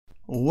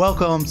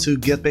Welcome to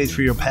Get Paid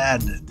for Your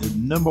Pad, the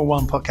number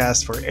one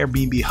podcast for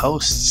Airbnb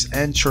hosts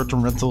and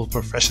short-term rental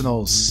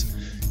professionals.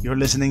 You're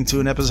listening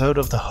to an episode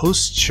of The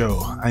Host Show.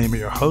 I am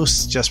your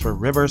host, Jasper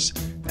Rivers,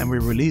 and we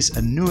release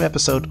a new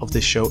episode of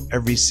this show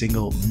every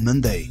single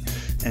Monday.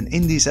 And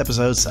in these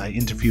episodes, I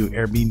interview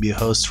Airbnb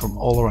hosts from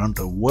all around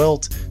the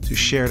world to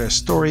share their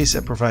stories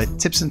and provide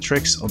tips and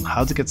tricks on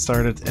how to get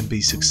started and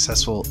be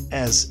successful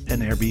as an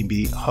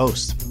Airbnb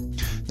host.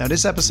 Now,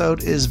 this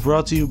episode is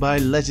brought to you by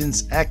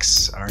Legends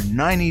X, our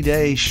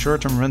 90-day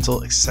short-term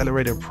rental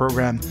accelerator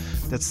program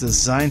that's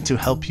designed to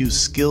help you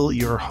scale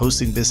your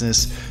hosting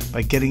business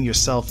by getting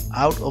yourself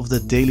out of the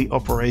daily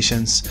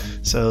operations,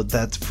 so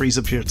that frees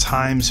up your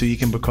time so you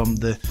can become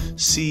the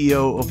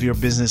CEO of your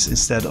business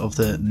instead of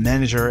the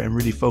manager and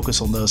really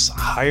focus on those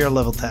higher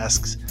level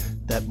tasks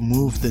that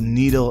move the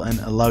needle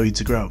and allow you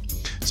to grow.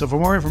 So for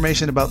more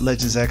information about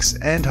Legends X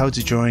and how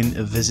to join,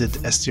 visit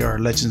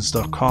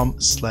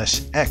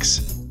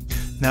strlegends.com/x.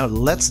 Now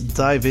let's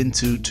dive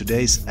into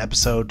today's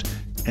episode.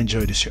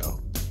 Enjoy the show.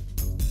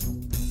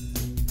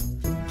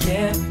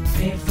 Get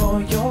paid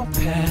for your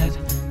pad.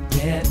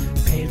 Get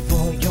paid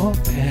for your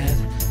pad.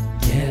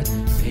 Get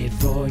paid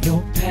for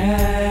your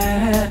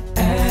pad.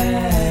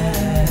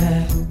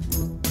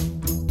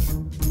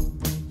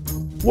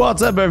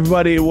 What's up,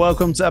 everybody?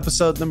 Welcome to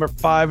episode number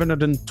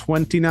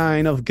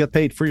 529 of Get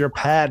Paid for Your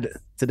Pad.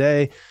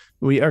 Today,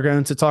 we are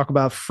going to talk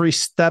about 3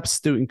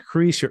 steps to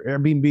increase your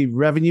Airbnb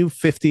revenue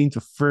 15 to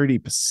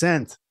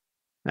 30%.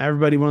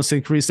 Everybody wants to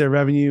increase their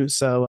revenue,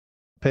 so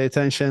pay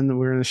attention.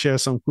 We're going to share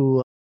some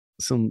cool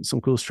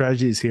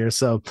strategies here.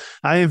 So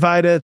I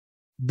invited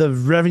the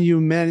revenue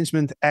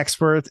management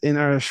expert in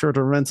our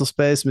short-term rental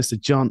space, Mr.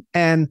 John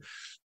N.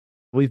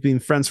 We've been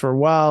friends for a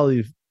while.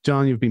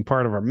 John, you've been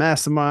part of our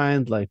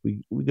mastermind. Like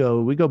we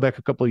go back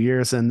a couple of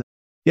years, and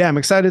yeah, I'm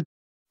excited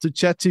to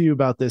chat to you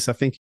about this. I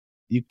think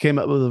you came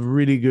up with a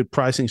really good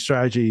pricing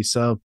strategy,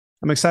 so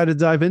I'm excited to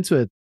dive into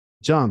it.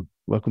 John,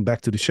 welcome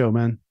back to the show,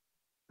 man.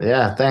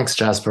 Yeah, thanks,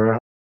 Jasper.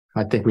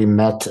 I think we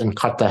met in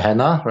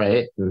Cartagena,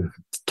 right? In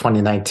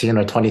 2019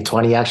 or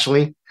 2020,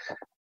 actually.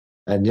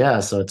 And yeah,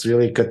 so it's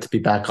really good to be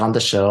back on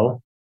the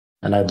show.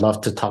 And I'd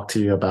love to talk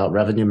to you about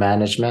revenue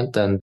management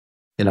and,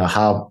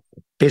 how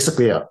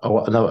basically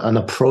an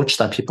approach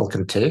that people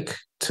can take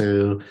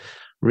to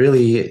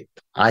really,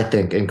 I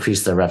think,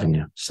 increase their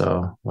revenue.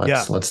 So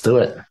let's do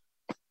it.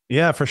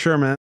 Yeah, for sure,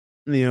 man.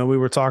 We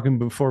were talking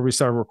before we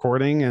started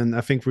recording, and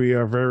I think we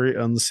are very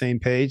on the same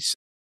page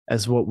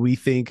as what we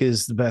think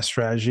is the best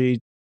strategy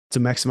to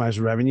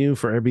maximize revenue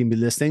for Airbnb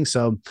listings.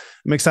 So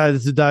I'm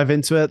excited to dive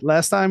into it.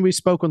 Last time we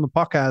spoke on the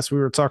podcast, we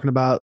were talking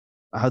about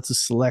how to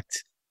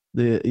select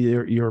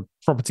your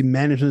property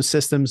management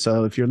system.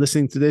 So if you're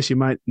listening to this, you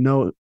might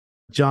know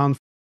John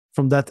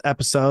from that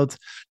episode.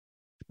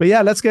 But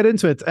yeah, let's get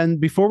into it.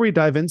 And before we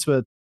dive into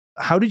it,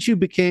 how did you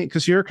become,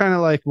 because you're kind of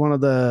like one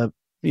of the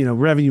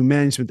revenue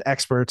management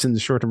experts in the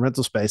short-term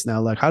rental space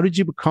now. Like, how did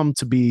you become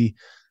to be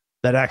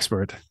that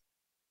expert?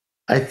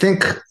 I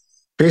think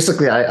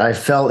basically I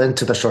fell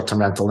into the short-term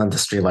rental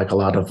industry like a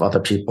lot of other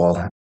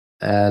people.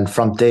 And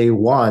from day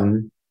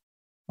one,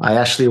 I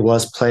actually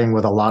was playing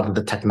with a lot of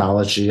the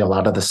technology, a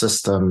lot of the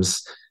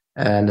systems,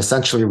 and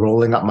essentially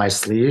rolling up my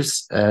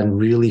sleeves and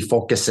really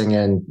focusing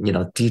in,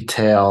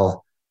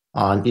 detail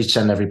on each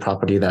and every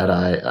property that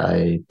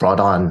I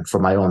brought on for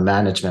my own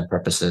management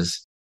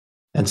purposes.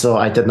 And so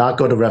I did not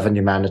go to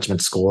revenue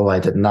management school. I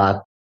did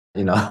not,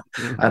 I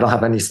don't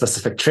have any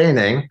specific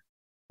training,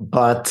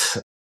 but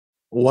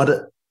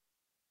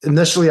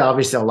initially,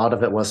 obviously, a lot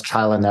of it was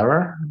trial and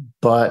error.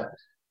 But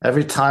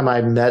every time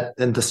I met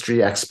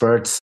industry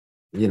experts,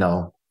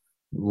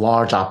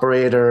 large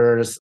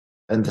operators,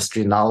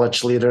 industry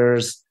knowledge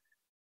leaders,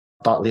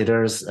 thought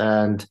leaders,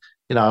 and,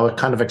 I would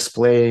kind of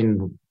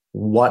explain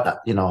what,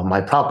 my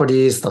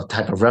properties, the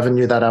type of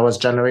revenue that I was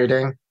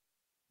generating.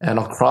 And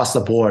across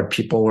the board,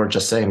 people were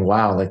just saying,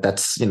 wow, like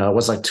that's, it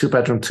was like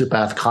 2-bedroom,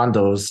 2-bath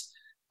condos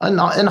in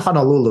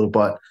Honolulu,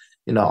 but,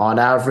 on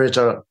average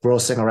are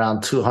grossing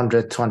around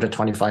 $200,000,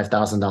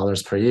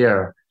 $225,000 per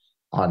year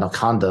on a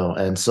condo.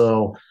 And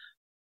so,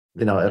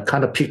 it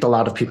kind of piqued a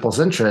lot of people's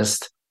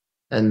interest.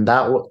 And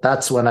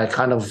that's when I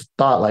kind of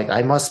thought, like,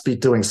 I must be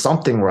doing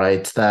something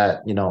right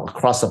that,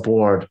 across the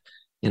board,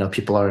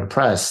 people are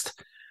impressed.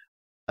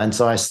 And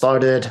so I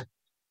started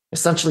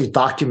essentially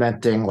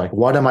documenting, like,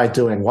 what am I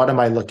doing? What am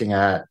I looking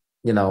at?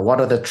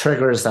 What are the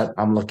triggers that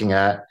I'm looking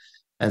at?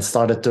 And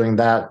started doing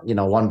that,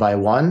 one by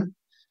one.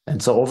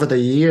 And so over the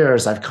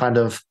years, I've kind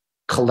of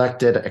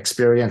collected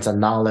experience and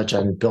knowledge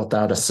and built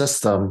out a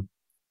system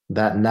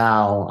that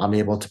now I'm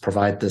able to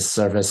provide this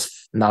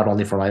service, not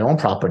only for my own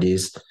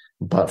properties,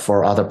 but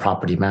for other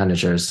property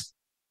managers.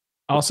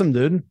 Awesome,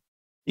 dude.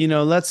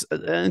 Let's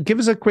give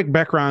us a quick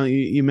background.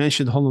 You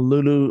mentioned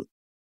Honolulu.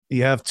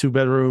 You have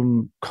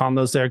 2-bedroom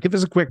condos there. Give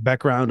us a quick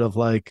background of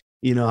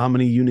how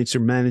many units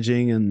you're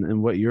managing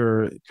and what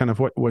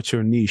what's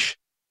your niche.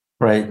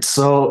 Right.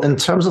 So in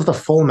terms of the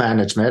full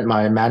management,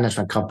 my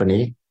management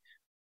company,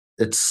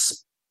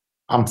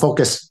 I'm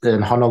focused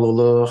in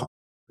Honolulu,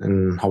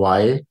 in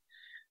Hawaii.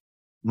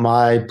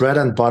 My bread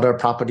and butter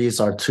properties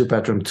are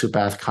 2-bedroom,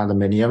 2-bath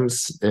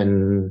condominiums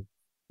in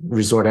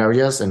resort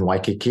areas in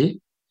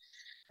Waikiki.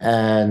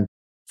 And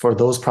for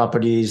those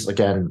properties,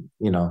 again,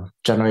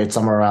 generate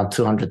somewhere around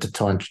 $200,000 to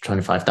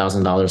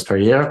 $225,000 per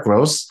year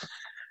gross.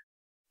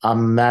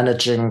 I'm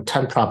managing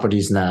 10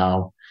 properties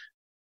now.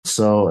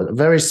 So a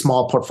very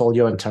small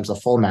portfolio in terms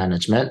of full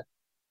management.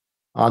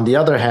 On the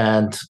other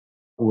hand,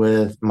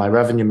 with my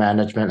revenue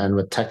management and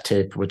with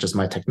TechTape, which is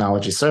my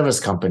technology service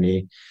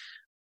company,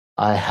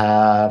 I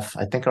have,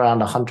 I think, around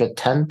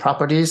 110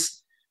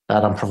 properties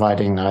that I'm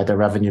providing either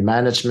revenue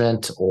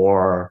management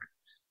or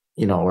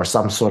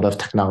some sort of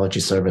technology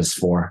service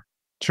for.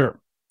 Sure.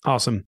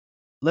 Awesome.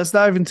 Let's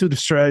dive into the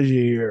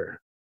strategy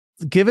here.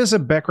 Give us a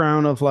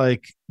background of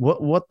like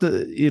what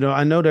the,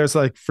 I know there's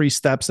like 3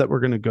 steps that we're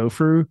going to go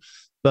through,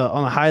 but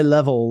on a high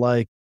level,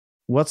 like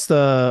what's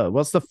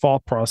the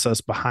thought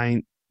process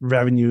behind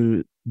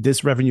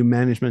this revenue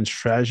management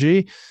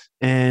strategy?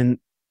 And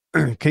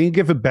can you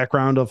give a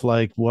background of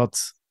like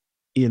what's,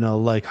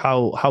 like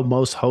how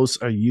most hosts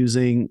are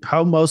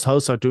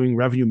doing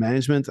revenue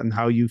management and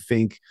how you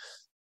think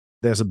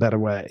there's a better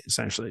way,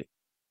 essentially?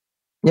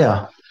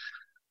 Yeah.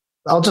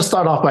 I'll just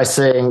start off by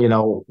saying,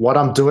 what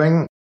I'm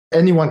doing,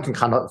 anyone can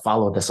kind of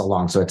follow this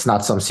along. So it's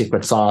not some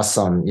secret sauce,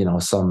 some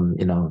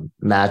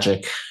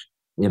magic,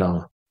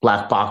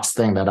 black box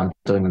thing that I'm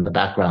doing in the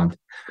background.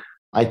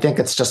 I think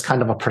it's just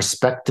kind of a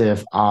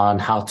perspective on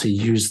how to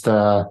use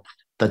the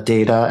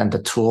data and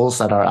the tools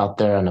that are out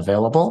there and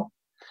available.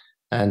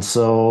 And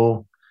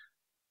so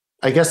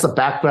I guess the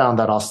background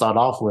that I'll start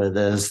off with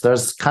is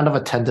there's kind of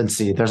a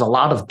tendency, there's a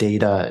lot of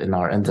data in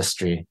our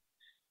industry.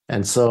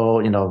 And so,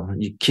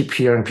 you keep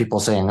hearing people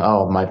saying,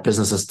 oh, my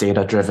business is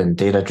data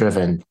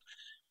driven.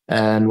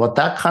 And what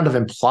that kind of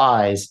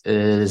implies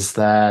is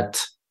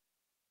that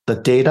the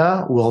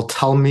data will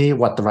tell me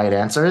what the right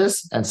answer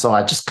is. And so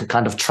I just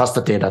kind of trust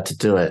the data to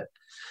do it.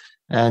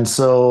 And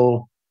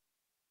so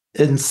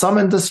in some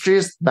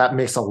industries, that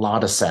makes a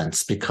lot of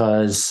sense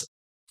because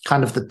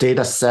kind of the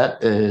data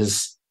set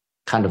is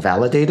kind of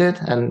validated.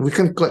 And we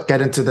can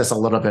get into this a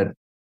little bit.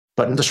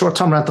 But in the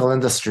short-term rental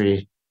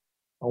industry,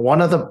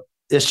 one of the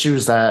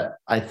issues that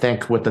I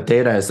think with the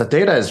data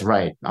is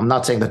right. I'm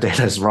not saying the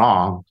data is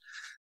wrong,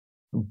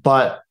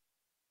 but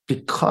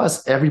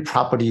because every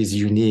property is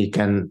unique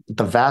and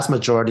the vast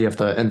majority of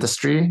the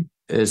industry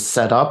is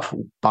set up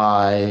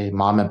by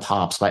mom and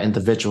pops, by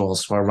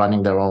individuals who are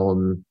running their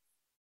own,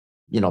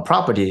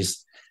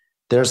 properties,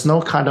 there's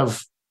no kind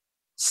of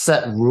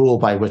set rule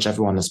by which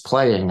everyone is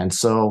playing. And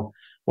so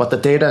what the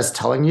data is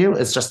telling you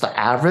is just the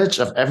average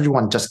of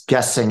everyone just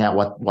guessing at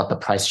what the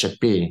price should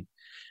be.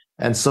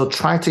 And so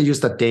trying to use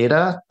the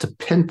data to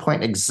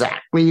pinpoint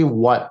exactly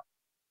what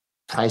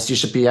price you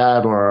should be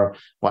at or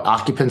what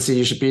occupancy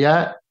you should be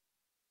at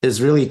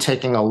is really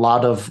taking a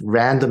lot of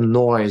random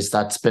noise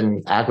that's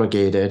been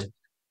aggregated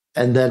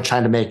and then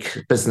trying to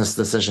make business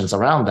decisions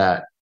around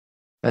that.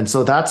 And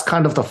so that's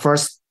kind of the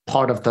first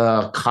part of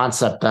the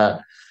concept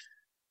that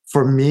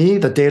for me,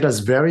 the data is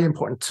very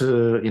important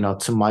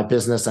to my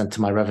business and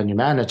to my revenue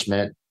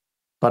management,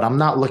 but I'm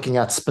not looking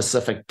at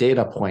specific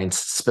data points,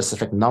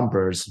 specific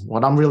numbers.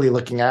 What I'm really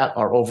looking at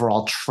are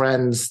overall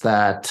trends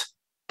that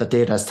the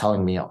data is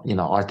telling me,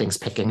 are things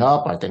picking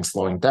up? Are things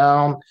slowing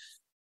down?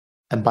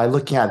 And by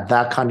looking at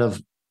that kind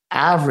of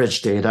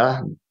average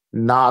data,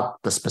 not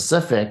the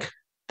specific,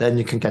 then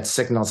you can get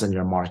signals in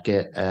your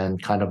market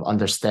and kind of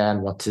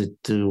understand what to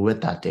do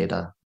with that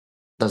data.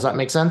 Does that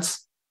make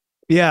sense?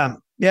 Yeah,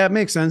 it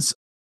makes sense.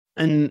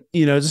 And,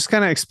 just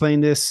kind of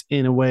explain this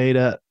in a way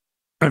that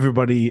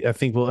everybody, I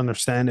think, will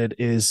understand it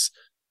is,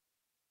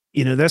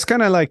 there's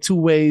kind of like 2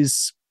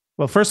 ways.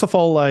 Well, first of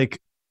all, I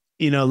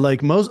feel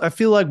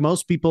like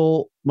most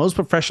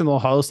professional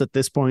hosts at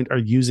this point are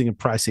using a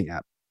pricing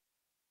app,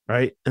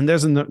 right? And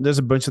there's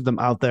a bunch of them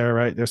out there,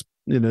 right? There's,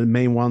 the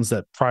main ones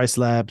that Price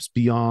Labs,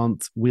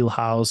 Beyond,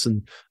 Wheelhouse.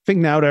 And I think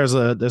now there's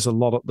a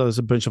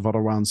bunch of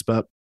other ones,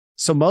 but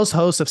so most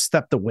hosts have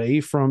stepped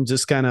away from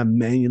just kind of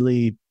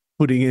manually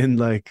putting in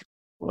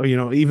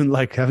even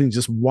like having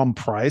just one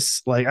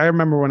price. Like I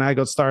remember when I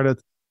got started,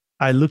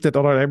 I looked at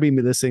other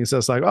Airbnb listings. So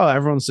it's like, oh,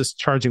 everyone's just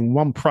charging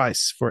one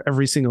price for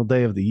every single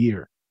day of the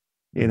year,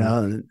 but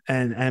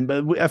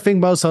I think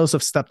most hosts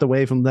have stepped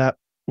away from that.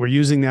 We're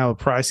using now a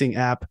pricing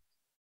app,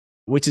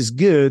 which is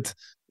good.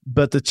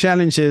 But the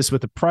challenge is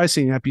with the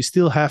pricing app, you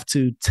still have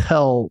to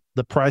tell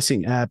the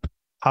pricing app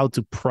how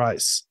to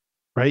price.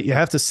 Right? You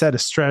have to set a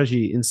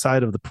strategy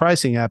inside of the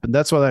pricing app. And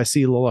that's what I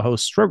see a lot of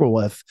hosts struggle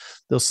with.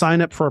 They'll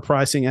sign up for a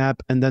pricing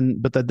app but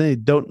then they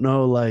don't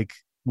know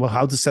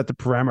how to set the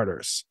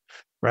parameters.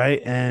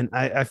 Right. And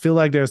I feel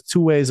like there's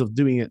 2 ways of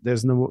doing it.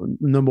 There's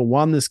number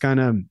one is kind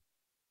of,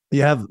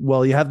 you have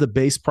the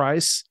base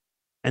price,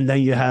 and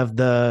then you have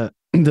the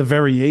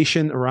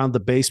variation around the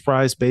base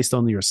price based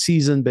on your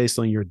season, based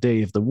on your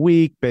day of the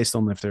week, based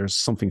on if there's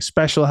something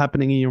special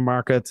happening in your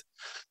market.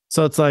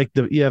 So it's like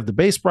you have the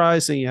base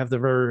price and you have the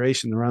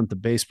variation around the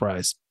base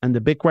price. And the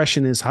big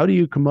question is, how do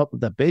you come up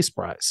with that base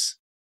price?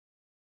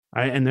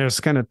 Right? And there's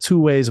kind of 2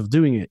 ways of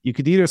doing it. You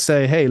could either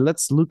say, hey,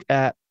 let's look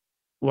at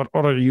what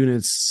other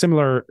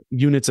similar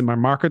units in my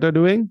market are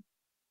doing,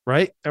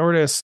 right? Or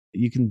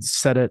you can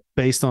set it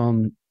based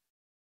on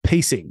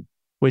pacing,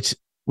 which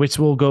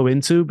we'll go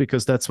into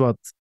because that's what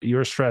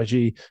your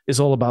strategy is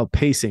all about,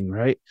 pacing,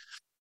 right?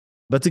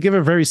 But to give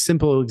a very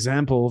simple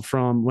example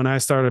from when I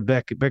started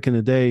back in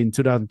the day in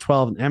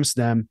 2012 in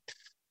Amsterdam,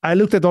 I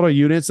looked at other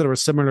units that were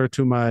similar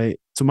to my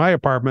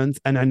apartment,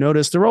 and I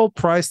noticed they're all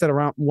priced at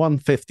around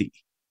 150.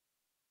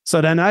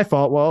 So then I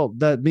thought, well,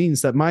 that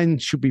means that mine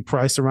should be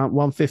priced around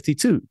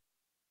 152,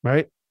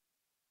 right?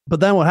 But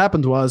then what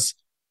happened was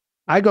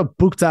I got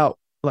booked out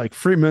like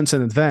 3 months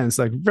in advance,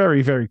 like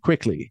very, very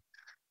quickly.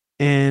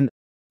 And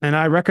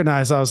I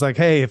recognized, I was like,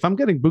 hey, if I'm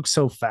getting booked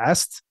so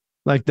fast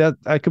like that,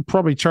 I could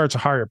probably charge a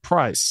higher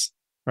price,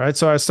 right?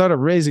 So I started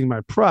raising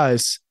my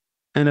price.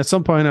 And at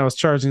some point I was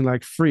charging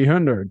like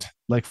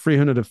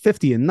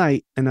 350 a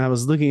night. And I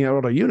was looking at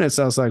other units.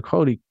 I was like,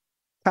 holy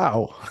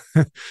cow.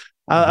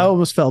 I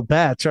almost felt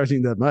bad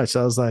charging that much.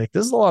 I was like,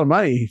 this is a lot of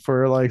money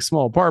for like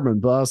small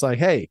apartment. But I was like,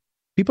 hey,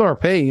 people are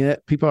paying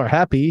it. People are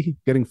happy,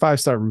 getting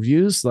 5-star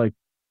reviews. Like,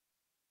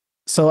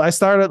 so I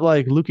started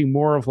like looking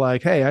more of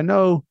like, hey, I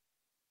know,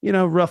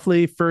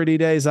 roughly 30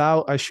 days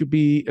out, I should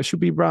be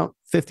around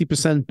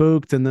 50%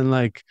 booked. And then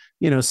like,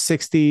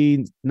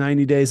 60,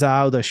 90 days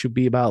out, I should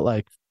be about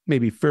like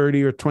maybe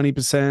 30 or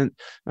 20%.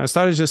 I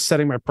started just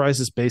setting my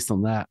prices based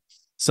on that.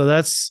 So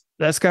that's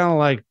kind of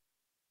like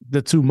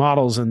the two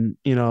models. And,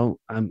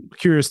 I'm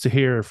curious to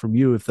hear from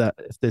you if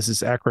this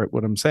is accurate,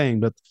 what I'm saying,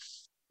 but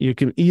you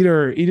can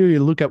either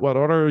you look at what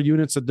other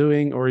units are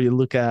doing, or you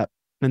look at,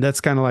 and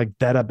that's kind of like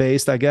data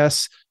based, I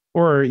guess,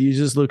 or you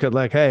just look at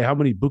like, hey, how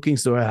many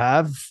bookings do I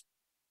have?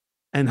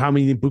 And how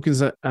many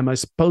bookings am I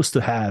supposed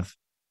to have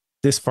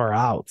this far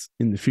out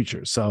in the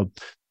future? So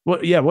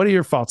what are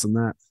your thoughts on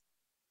that?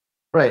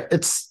 Right.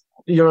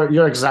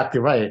 You're exactly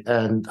right.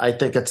 And I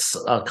think it's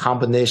a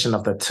combination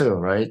of the two,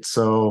 right?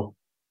 So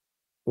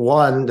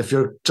one, if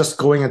you're just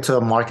going into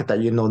a market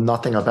that you know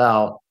nothing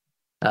about,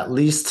 at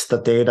least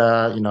the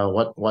data,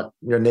 what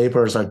your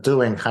neighbors are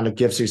doing kind of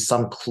gives you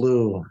some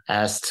clue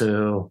as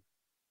to,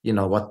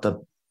 what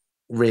the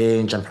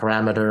range and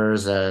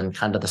parameters and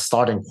kind of the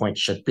starting point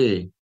should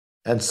be.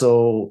 And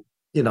so,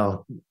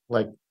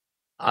 like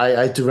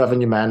I do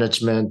revenue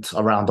management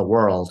around the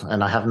world,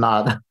 and I have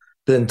not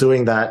been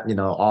doing that,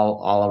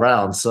 all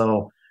around.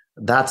 So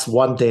that's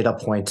one data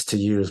point to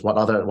use,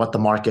 what the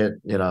market,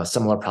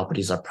 similar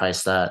properties are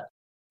priced at.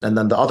 And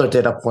then the other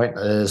data point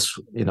is,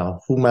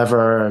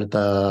 whomever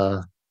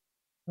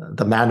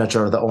the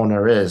manager or the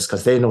owner is,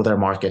 because they know their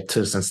market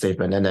too, since they've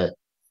been in it.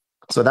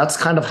 So that's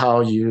kind of how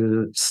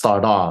you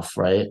start off,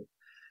 right?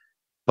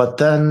 But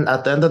then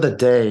at the end of the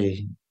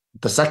day,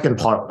 the second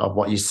part of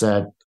what you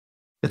said,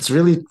 it's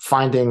really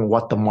finding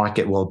what the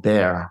market will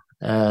bear.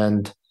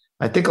 And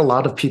I think a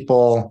lot of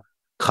people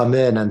come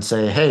in and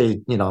say, hey,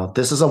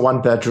 this is a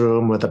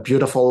 1-bedroom with a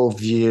beautiful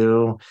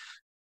view.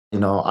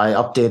 I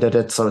updated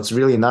it, so it's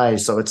really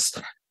nice. So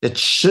it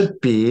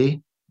should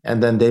be,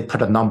 and then they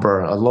put a number,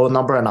 a low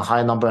number and a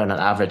high number and an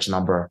average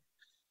number.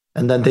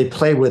 And then they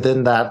play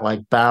within that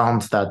like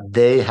bound that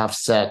they have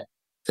set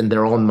in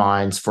their own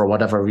minds for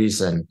whatever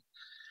reason.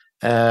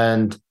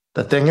 And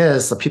the thing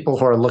is, the people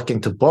who are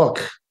looking to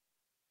book,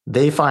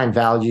 they find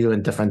value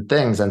in different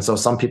things. And so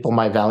some people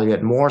might value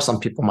it more, some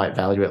people might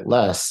value it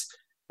less.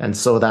 And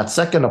so that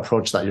second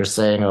approach that you're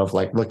saying of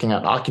like looking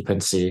at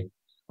occupancy,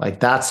 like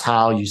that's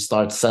how you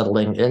start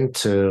settling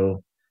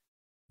into,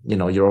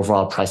 your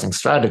overall pricing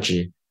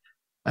strategy.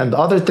 And the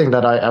other thing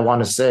that I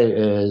want to say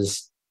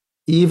is,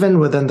 even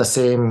within the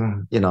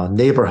same,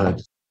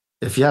 neighborhood,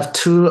 if you have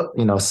two,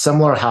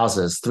 similar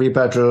houses,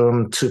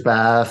 3-bedroom,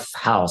 2-bath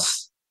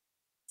house,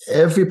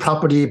 every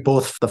property,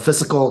 both the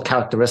physical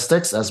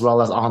characteristics as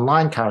well as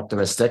online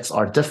characteristics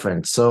are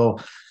different. So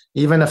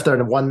even if they're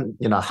in one,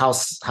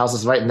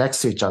 houses right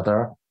next to each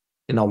other,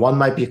 one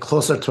might be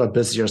closer to a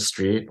busier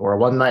street, or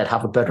one might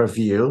have a better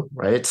view,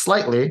 right?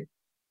 Slightly.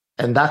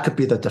 And that could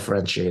be the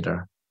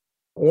differentiator.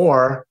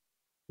 Or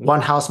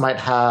one house might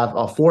have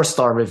a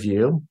 4-star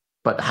review,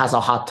 but has a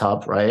hot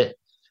tub, right?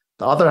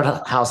 The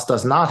other house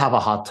does not have a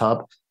hot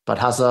tub, but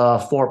has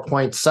a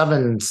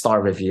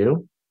 4.7-star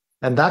review.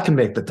 And that can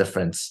make the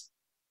difference.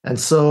 And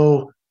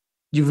so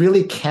you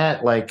really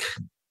can't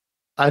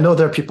I know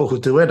there are people who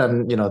do it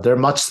and, they're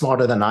much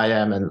smarter than I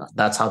am, and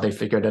that's how they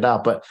figured it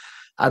out. But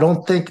I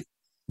don't think,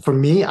 for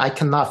me, I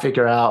cannot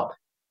figure out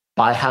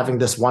by having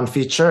this one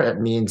feature, it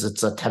means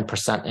it's a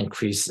 10%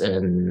 increase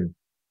in,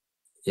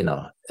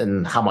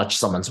 in how much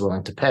someone's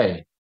willing to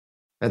pay.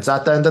 And so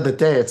at the end of the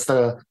day, it's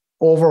the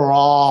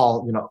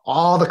overall,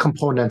 all the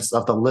components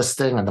of the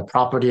listing and the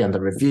property and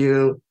the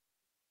review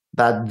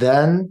that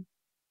then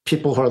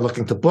people who are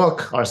looking to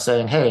book are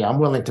saying, hey, I'm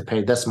willing to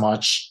pay this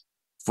much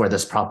for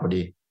this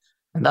property.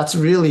 And that's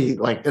really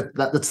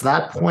it's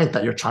that point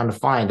that you're trying to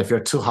find. If you're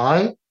too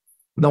high,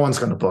 no one's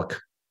going to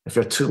book. If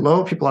you're too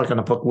low, people are going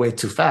to book way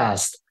too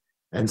fast.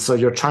 And so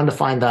you're trying to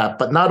find that,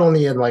 but not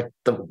only in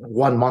the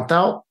 1 month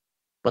out,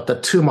 but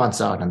the 2 months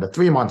out and the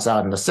 3 months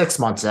out and the 6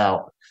 months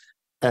out.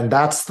 And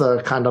that's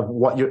the kind of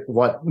what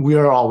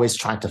we're always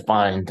trying to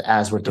find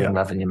as we're doing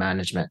revenue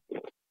management.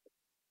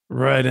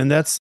 Right. And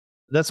that's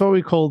what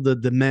we call the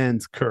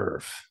demand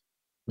curve.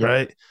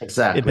 Right.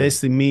 Exactly. It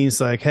basically means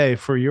like, hey,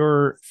 for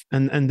your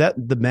and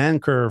that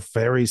demand curve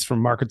varies from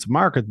market to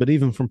market, but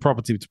even from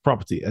property to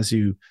property, as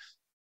you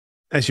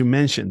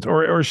mentioned.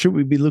 Or should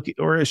we be looking,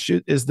 or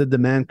is the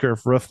demand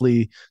curve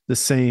roughly the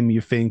same,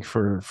 you think,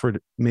 for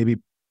maybe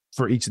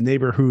for each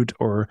neighborhood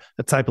or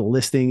a type of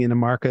listing in a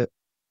market?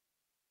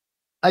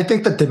 I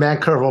think the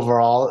demand curve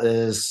overall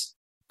is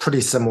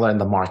pretty similar in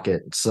the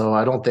market. So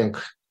I don't think,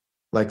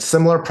 like,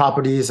 similar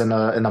properties in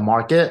a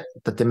market,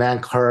 the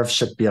demand curve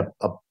should be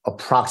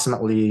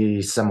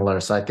approximately similar.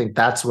 So I think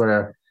that's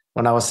where,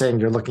 when I was saying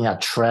you're looking at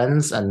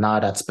trends and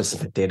not at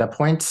specific data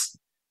points,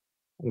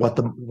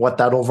 what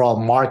that overall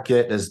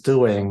market is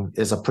doing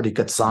is a pretty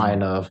good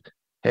sign of,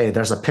 hey,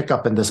 there's a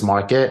pickup in this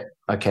market.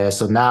 Okay,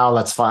 so now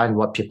let's find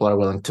what people are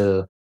willing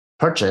to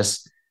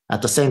purchase.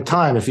 At the same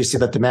time, if you see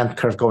the demand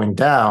curve going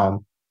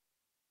down,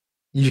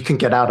 you can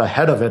get out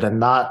ahead of it and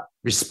not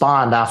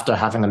respond after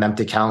having an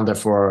empty calendar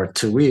for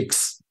 2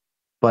 weeks,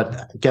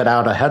 but get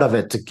out ahead of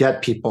it to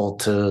get people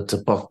to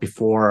book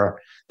before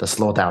the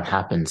slowdown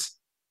happens.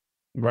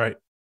 Right.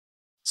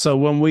 So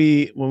when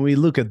we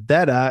look at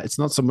data, it's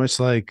not so much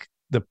like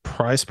the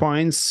price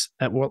points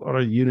at what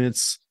other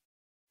units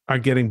are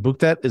getting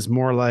booked at, is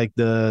more like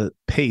the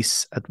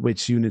pace at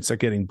which units are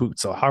getting booked.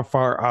 So how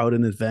far out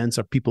in advance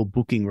are people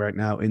booking right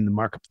now in the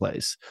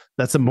marketplace?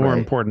 That's a more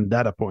important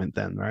data point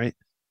then, right?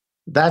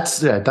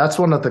 That's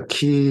one of the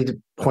key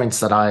points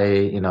that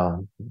I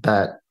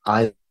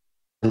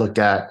look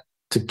at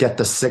to get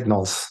the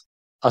signals.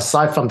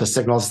 Aside from the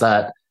signals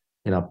that,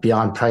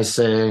 Beyond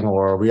Pricing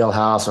or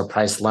Wheelhouse or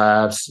Price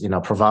Labs,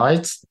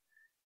 provides,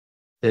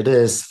 it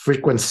is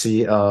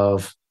frequency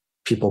of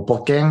people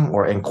booking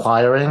or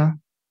inquiring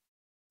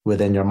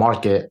within your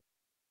market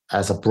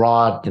as a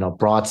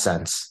broad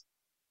sense.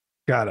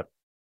 Got it.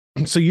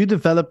 So you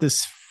developed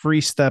this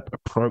 3-step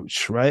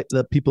approach, right?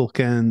 That people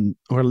can,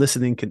 who are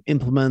listening, can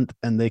implement,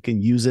 and they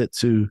can use it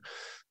to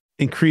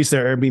increase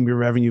their Airbnb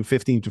revenue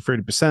 15 to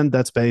 30%.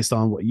 That's based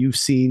on what you've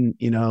seen,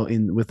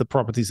 with the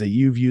properties that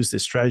you've used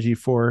this strategy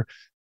for.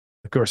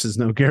 Of course, there's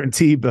no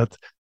guarantee, but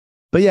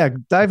yeah,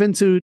 dive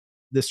into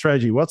the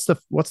strategy. What's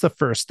the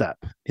first step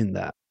in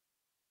that?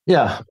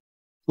 Yeah.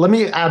 Let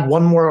me add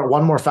one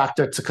more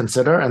factor to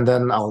consider, and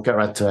then I'll get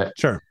right to it.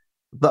 Sure.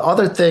 The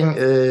other thing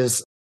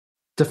is,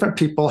 different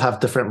people have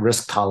different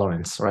risk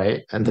tolerance,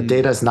 right? And the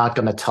data is not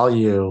going to tell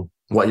you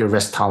what your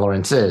risk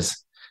tolerance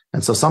is.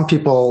 And so some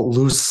people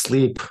lose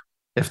sleep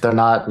if they're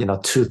not,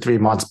 2-3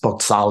 months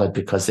booked solid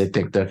because they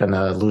think they're going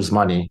to lose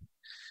money.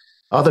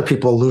 Other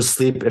people lose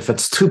sleep if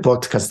it's too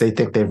booked because they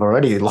think they've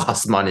already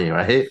lost money,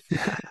 right?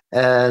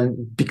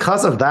 And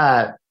because of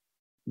that,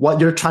 what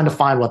you're trying to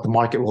find what the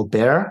market will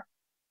bear,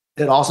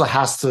 it also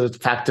has to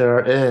factor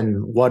in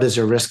what is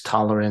your risk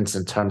tolerance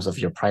in terms of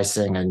your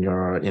pricing and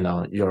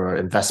your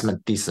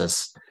investment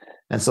thesis.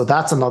 And so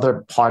that's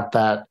another part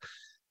that,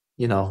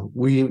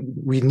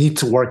 we need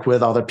to work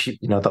with other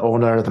people, the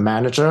owner, the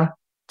manager,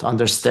 to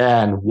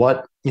understand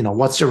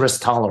what's your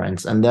risk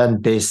tolerance, and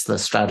then base the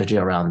strategy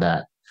around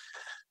that.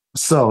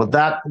 So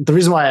the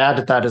reason why I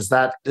added that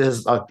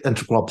is an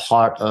integral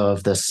part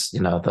of this,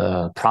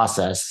 the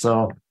process.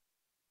 So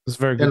it's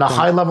very good in a point.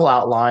 high level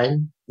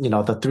outline, the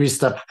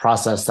 3-step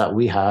process that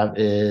we have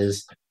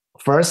is,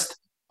 first,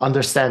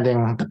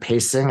 understanding the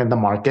pacing in the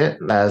market,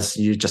 as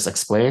you just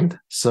explained.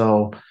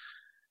 So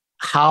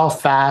how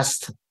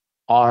fast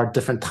are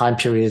different time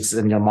periods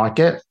in your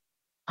market?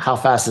 How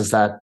fast is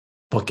that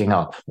booking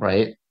up,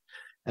 right?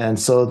 And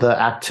so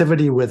the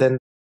activity within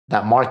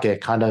that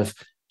market kind of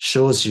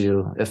shows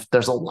you, if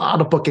there's a lot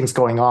of bookings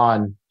going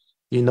on,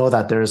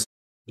 that there's,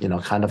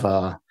 kind of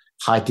a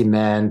high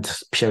demand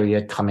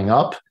period coming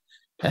up,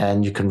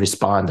 and you can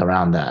respond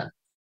around that.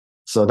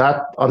 So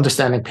that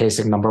understanding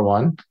pacing, number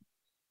one.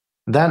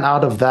 Then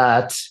out of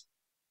that,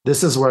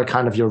 this is where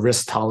kind of your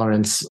risk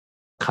tolerance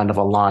kind of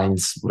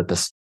aligns with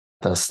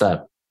the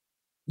step.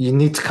 You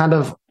need to kind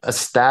of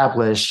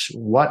establish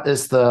what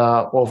is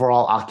the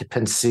overall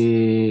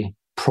occupancy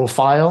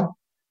profile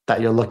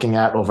that you're looking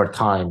at over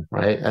time,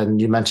 right?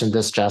 And you mentioned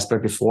this, Jasper,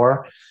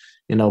 before.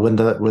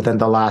 Within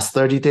the last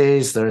 30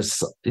 days,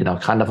 there's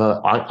kind of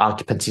a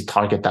occupancy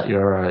target that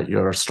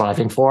you're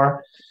striving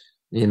for.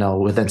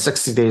 Within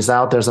 60 days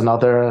out, there's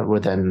another.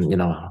 Within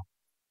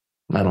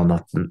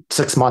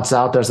 6 months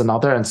out, there's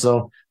another. And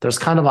so there's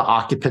kind of an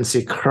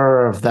occupancy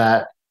curve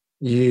that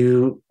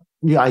you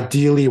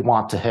ideally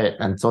want to hit.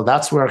 And so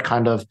that's where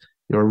kind of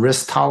your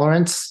risk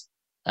tolerance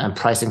and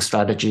pricing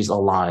strategies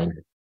align.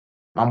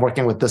 I'm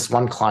working with this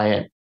one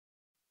client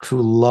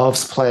who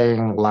loves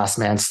playing last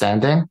man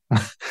standing.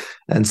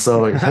 And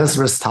so his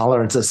risk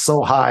tolerance is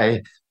so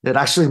high, it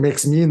actually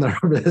makes me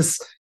nervous,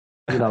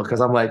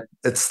 because I'm like,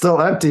 it's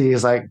still empty.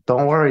 He's like,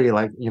 don't worry,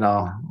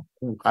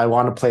 I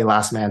want to play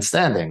last man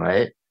standing,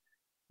 right?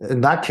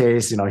 In that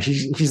case,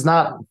 he's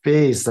not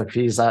phased if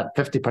he's at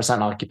 50%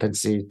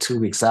 occupancy 2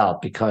 weeks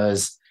out,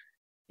 because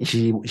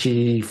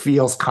he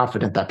feels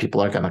confident that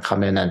people are going to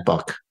come in and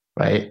book,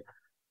 right?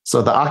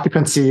 So the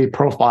occupancy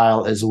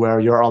profile is where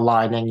you're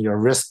aligning your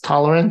risk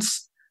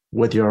tolerance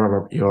with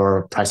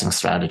your pricing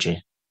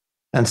strategy.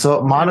 And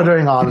so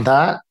monitoring on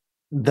that,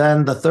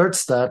 then the third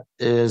step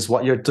is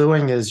what you're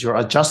doing is you're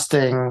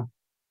adjusting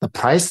the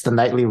price, the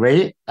nightly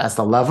rate as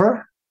the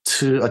lever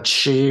to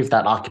achieve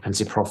that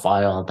occupancy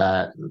profile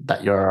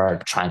that you're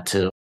trying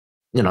to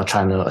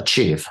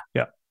achieve.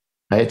 Yeah.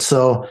 Right.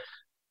 So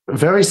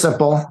very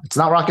simple. It's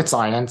not rocket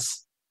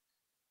science,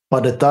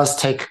 but it does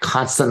take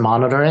constant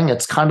monitoring.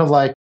 It's kind of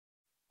like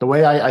the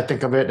way I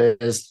think of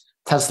it is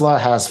Tesla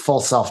has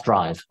full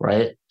self-drive,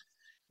 right?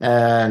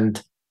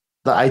 And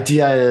the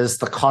idea is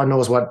the car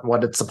knows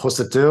what it's supposed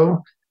to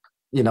do.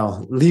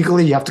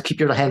 Legally you have to keep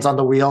your hands on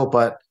the wheel,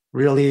 but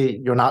really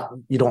you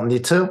don't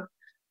need to.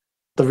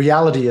 The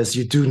reality is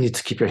you do need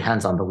to keep your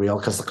hands on the wheel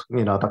because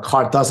the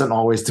car doesn't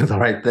always do the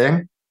right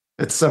thing.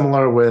 It's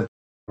similar with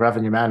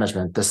revenue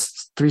management.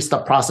 This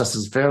 3-step process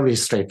is fairly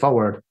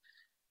straightforward,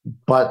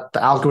 but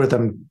the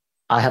algorithm,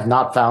 I have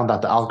not found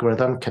that the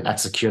algorithm can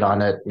execute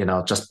on it,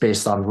 just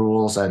based on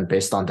rules and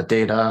based on the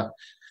data.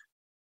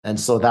 And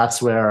so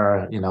that's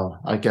where,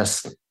 I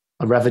guess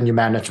a revenue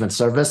management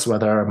service,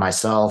 whether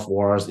myself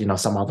or,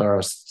 some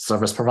other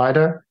service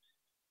provider,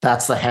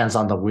 that's the hands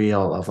on the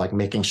wheel of like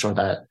making sure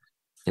that,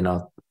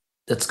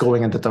 it's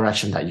going in the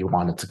direction that you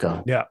want it to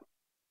go. Yeah.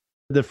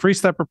 The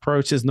 3-step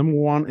approach is number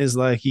one is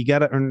like, you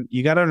gotta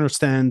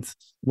understand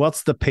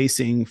what's the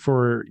pacing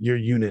for your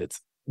unit.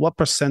 What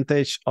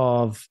percentage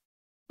of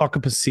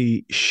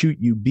occupancy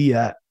should you be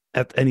at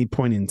any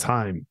point in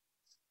time,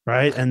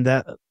 right? And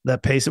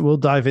that pace, we'll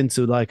dive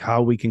into like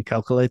how we can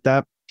calculate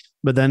that.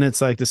 But then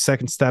it's like the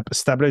second step,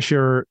 establish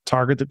your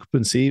target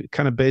occupancy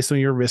kind of based on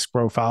your risk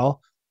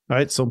profile,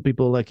 right? Some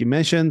people, like you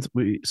mentioned,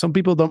 some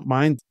people don't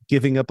mind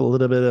giving up a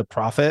little bit of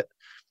profit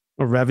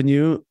or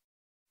revenue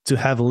to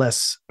have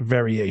less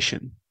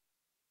variation,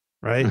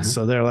 right? Mm-hmm.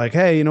 So they're like,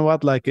 hey, you know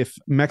what? Like if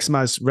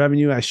maximize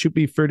revenue, I should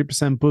be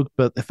 30% booked,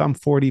 but if I'm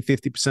 40,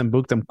 50%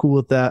 booked, I'm cool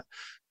with that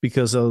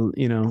because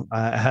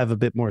I have a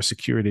bit more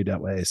security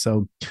that way.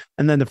 So,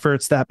 and then the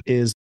third step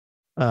is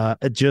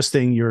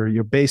adjusting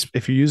your base.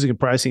 If you're using a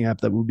pricing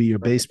app, that will be your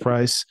base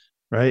price,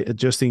 right?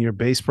 Adjusting your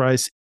base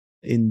price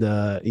in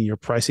your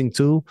pricing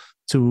tool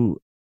to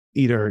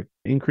either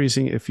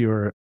increasing if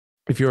you're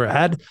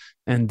ahead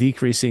and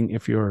decreasing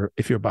if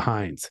you're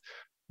behind,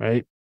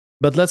 right?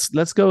 But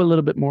let's go a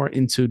little bit more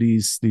into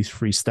these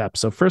 3 steps.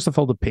 So first of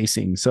all, the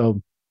pacing.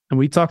 So, and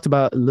we talked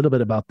about a little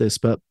bit about this,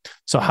 but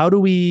so how do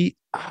we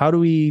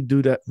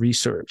do that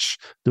research?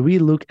 Do we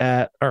look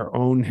at our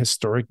own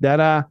historic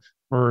data,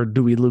 or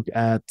do we look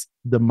at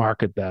the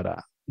market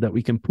data that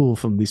we can pull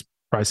from these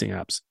pricing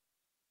apps?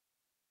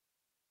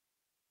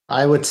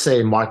 I would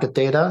say market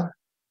data.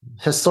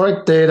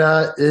 Historic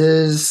data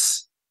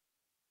is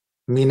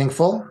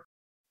meaningful,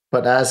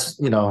 but as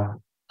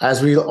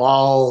we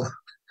all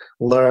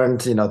learned,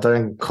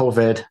 during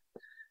COVID,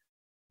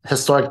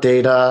 historic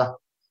data,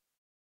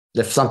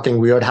 if something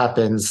weird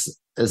happens,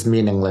 is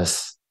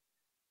meaningless.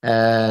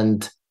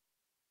 And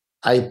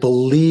I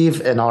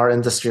believe in our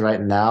industry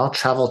right now,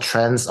 travel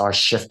trends are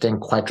shifting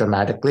quite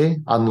dramatically,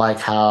 unlike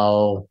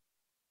how,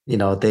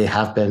 they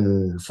have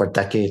been for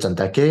decades and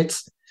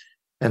decades.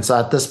 And so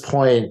at this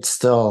point,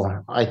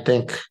 still, I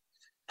think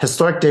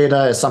historic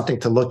data is something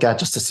to look at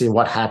just to see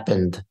what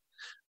happened.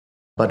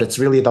 But it's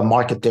really the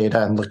market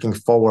data and looking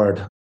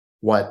forward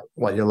what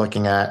you're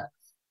looking at.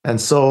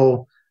 And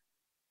so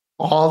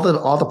all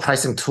the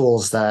pricing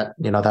tools that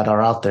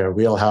are out there,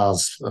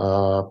 Wheelhouse,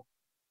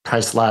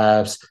 Price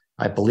Labs,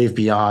 I believe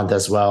Beyond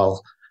as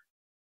well,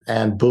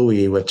 and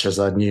Buoy, which is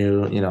a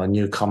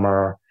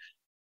newcomer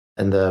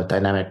in the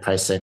dynamic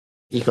pricing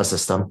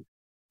ecosystem.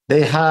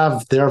 They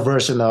have their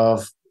version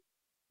of,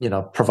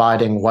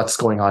 providing what's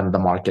going on in the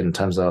market in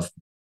terms of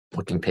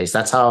booking pace.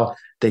 That's how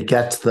they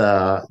get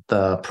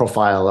the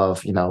profile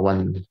of,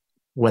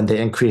 when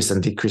they increase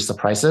and decrease the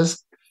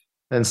prices.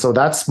 And so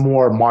that's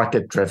more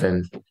market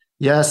driven.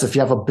 Yes, if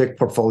you have a big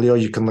portfolio,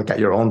 you can look at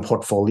your own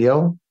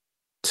portfolio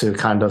to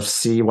kind of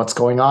see what's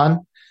going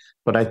on.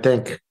 But I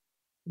think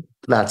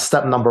that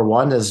step number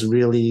one is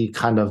really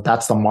kind of,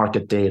 that's the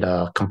market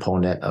data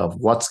component of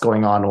what's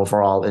going on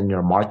overall in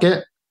your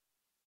market.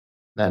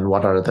 And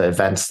what are the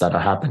events that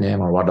are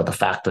happening, or what are the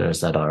factors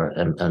that are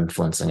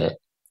influencing it?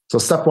 So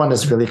step one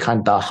is really kind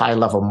of the high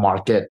level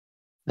market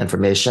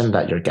information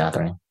that you're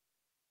gathering.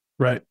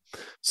 Right.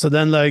 So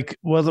then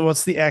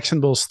what's the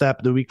actionable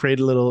step? Do we create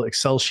a little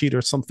Excel sheet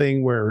or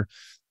something where,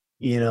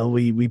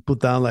 we put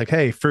down like,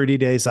 hey, 30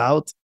 days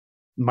out,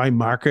 my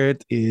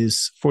market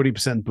is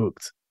 40%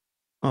 booked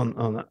on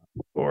that?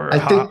 Or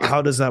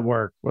how does that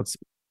work?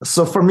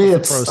 So for me,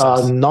 it's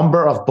a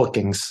number of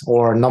bookings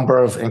or number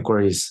of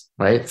inquiries,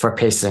 right? For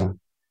pacing.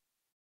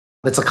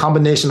 It's a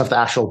combination of the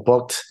actual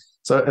booked.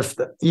 So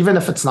even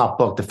if it's not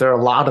booked, if there are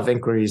a lot of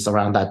inquiries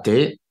around that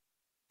date,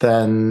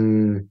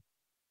 then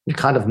you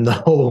kind of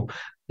know,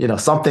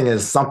 something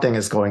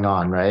is going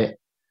on, right?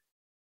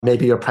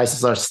 Maybe your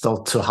prices are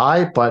still too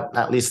high, but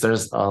at least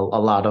there's a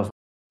lot of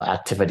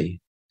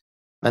activity.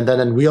 And then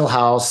in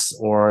Wheelhouse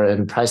or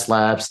in Price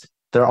Labs,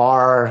 there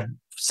are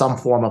some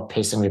form of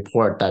pacing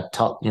report that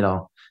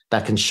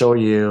that can show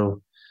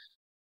you,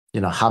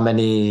 how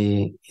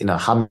many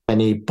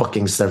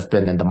bookings there have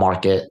been in the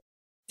market,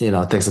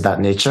 things of that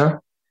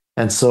nature.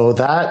 And so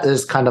that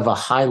is kind of a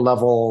high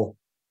level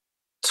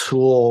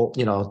tool,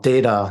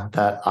 data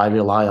that I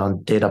rely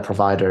on data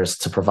providers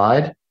to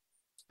provide.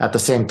 At the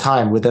same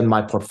time, within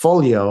my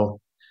portfolio,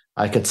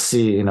 I could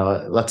see,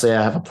 let's say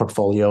I have a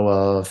portfolio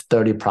of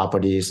 30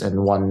 properties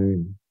in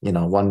one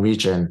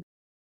region.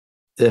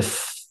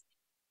 If,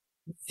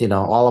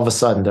 all of a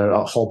sudden there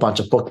are a whole bunch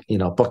of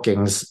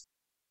bookings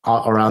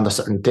around a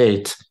certain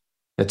date,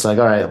 it's like,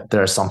 all right,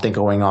 there's something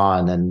going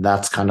on. And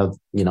that's kind of,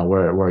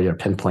 where you're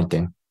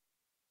pinpointing.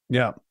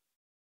 Yeah.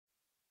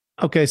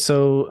 Okay.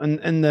 So,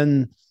 and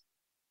then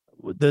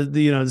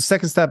the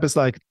second step is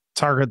like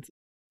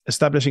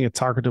establishing a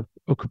target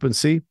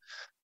occupancy.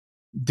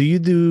 Do you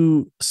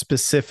do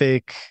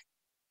specific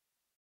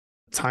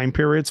time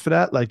periods for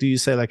that? Like, do you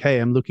say like, hey,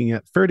 I'm looking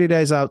at 30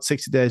 days out,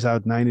 60 days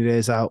out, 90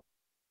 days out?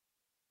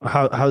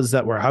 How does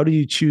that work? How do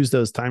you choose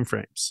those time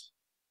frames?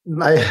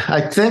 I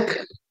think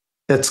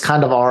it's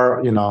kind of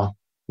our,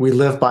 we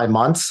live by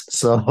months.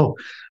 So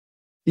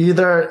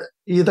either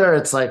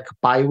it's like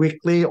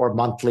bi-weekly or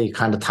monthly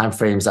kind of time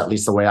frames, at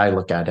least the way I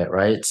look at it,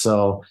 right?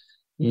 So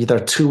either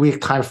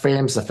 2-week time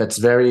frames if it's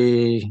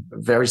very,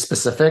 very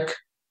specific,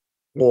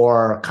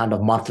 or kind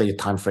of monthly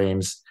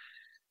timeframes.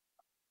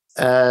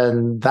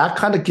 And that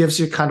kind of gives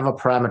you kind of a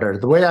parameter.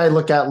 The way I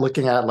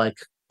looking at like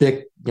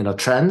big,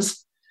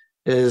 trends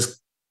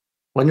is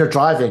when you're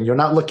driving, you're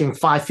not looking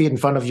 5 feet in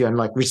front of you and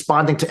like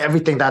responding to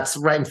everything that's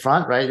right in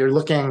front, right? You're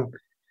looking,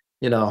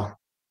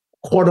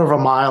 quarter of a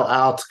mile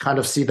out to kind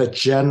of see the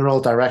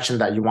general direction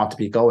that you want to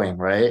be going,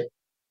 right?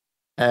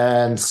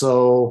 And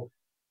so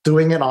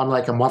doing it on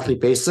like a monthly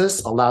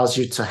basis allows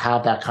you to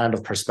have that kind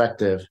of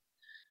perspective.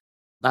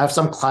 I have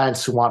some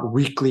clients who want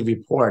weekly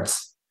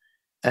reports,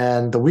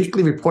 and the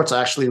weekly reports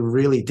are actually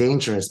really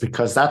dangerous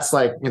because that's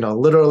like,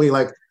 literally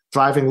like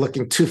driving,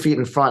 looking 2 feet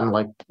in front and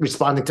like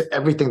responding to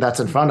everything that's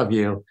in front of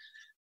you.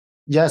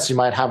 Yes, you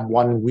might have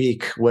 1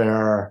 week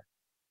where,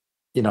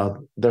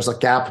 there's a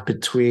gap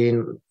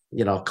between,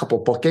 a couple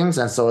bookings.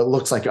 And so it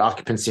looks like your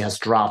occupancy has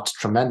dropped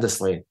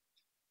tremendously.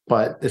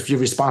 But if you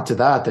respond to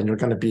that, then you're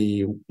going to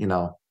be,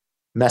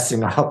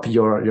 messing up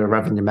your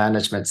revenue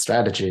management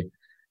strategy.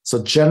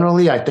 So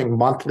generally, I think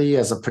monthly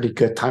is a pretty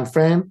good time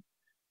frame.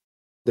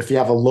 If you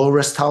have a low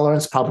risk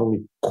tolerance,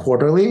 probably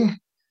quarterly.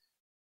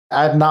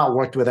 I've not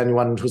worked with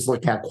anyone who's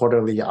looking at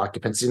quarterly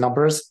occupancy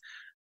numbers,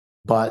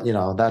 but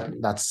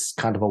that's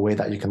kind of a way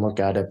that you can look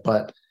at it.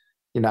 But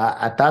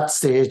at that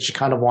stage, you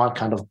kind of want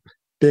kind of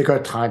bigger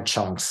time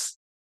chunks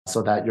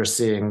so that you're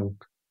seeing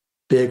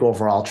big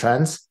overall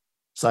trends.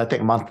 So I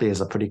think monthly is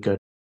a pretty good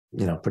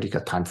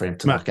time frame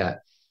to look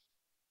at.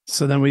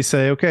 So then we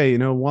say, okay,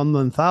 1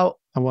 month out,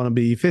 I want to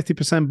be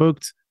 50%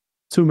 booked.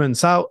 2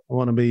 months out, I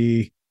want to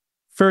be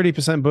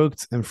 30%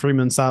 booked. And 3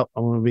 months out, I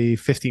want to be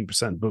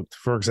 15% booked,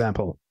 for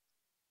example.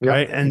 Yep,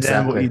 right. And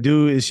exactly. Then what you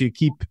do is you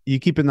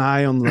keep an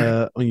eye on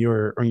on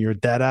your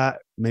data.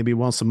 Maybe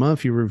once a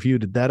month, you review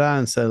the data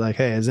and say like,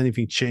 hey, has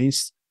anything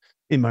changed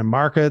in my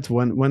market?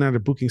 When are the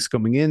bookings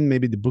coming in?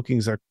 Maybe the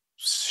bookings are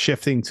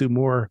shifting to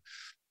more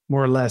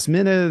last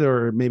minute,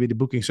 or maybe the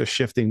bookings are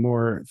shifting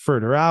more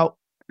further out.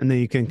 And then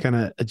you can kind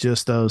of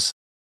adjust those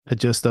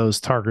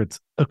target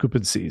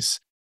occupancies.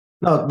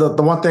 No,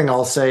 the one thing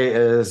I'll say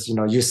is,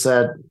 you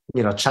said,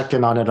 check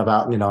in on it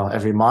about,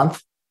 every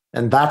month.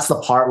 And that's the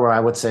part where I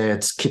would say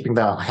it's keeping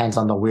the hands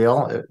on the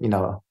wheel.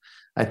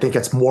 I think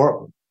it's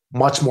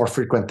much more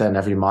frequent than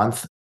every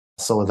month,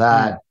 so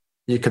that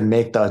you can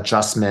make the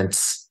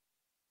adjustments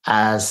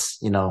as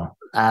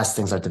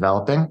things are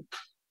developing.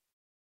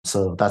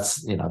 So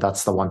that's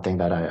the one thing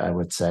that I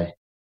would say.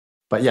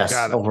 But yes,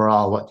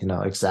 overall,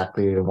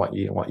 exactly what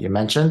you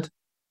mentioned.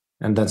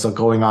 And then so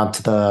going on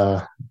to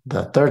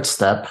the third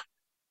step,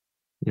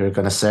 you're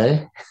going to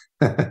say.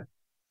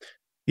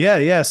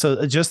 Yeah. So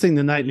adjusting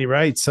the nightly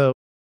rate. So,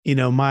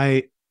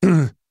 I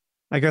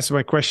guess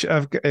my question,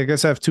 I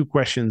guess I have two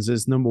questions.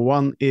 Is number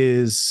one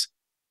is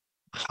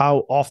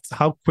how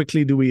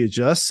quickly do we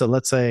adjust? So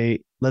let's say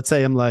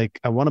I'm like,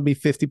 I want to be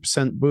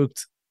 50%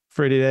 booked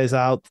 30 days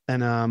out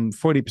and I'm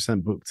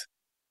 40% booked.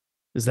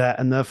 Is that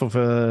enough of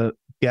a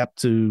gap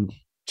to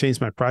change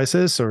my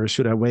prices, or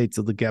should I wait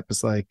till the gap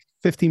is like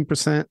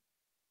 15%?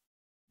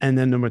 And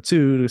then number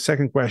two, the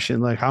second question,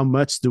 like how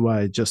much do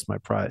I adjust my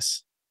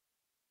price?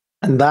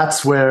 And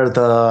that's where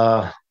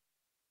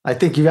I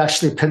think you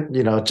actually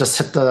just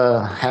hit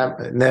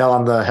the nail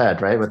on the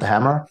head, right? With the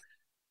hammer.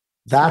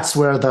 That's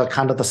where the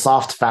kind of the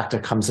soft factor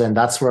comes in.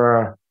 That's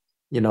where,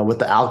 with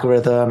the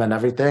algorithm and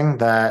everything,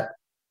 that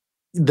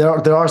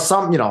there are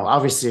some,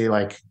 obviously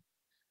like,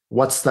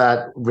 what's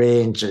that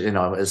range?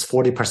 Is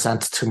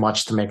 40% too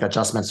much to make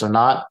adjustments or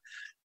not?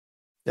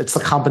 It's the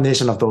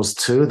combination of those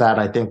two that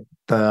I think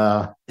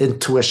the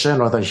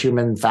intuition or the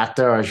human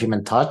factor or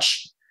human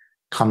touch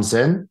comes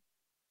in.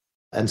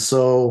 And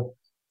so,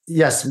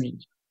 yes,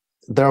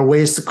 there are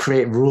ways to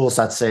create rules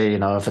that say,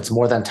 if it's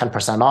more than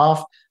 10%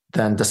 off,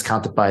 then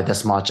discount it by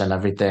this much and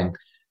everything.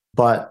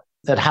 But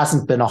it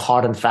hasn't been a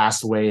hard and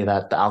fast way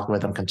that the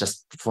algorithm can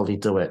just fully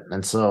do it.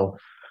 And so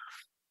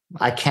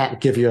I can't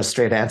give you a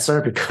straight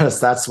answer, because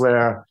that's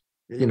where,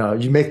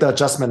 you make the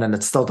adjustment and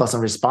it still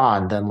doesn't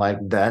respond.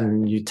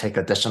 Then you take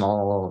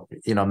additional,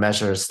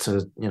 measures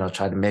to,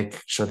 try to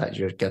make sure that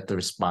you get the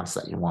response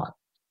that you want.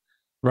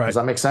 Right. Does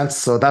that make sense?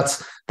 So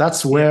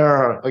that's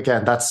where,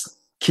 again, that's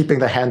keeping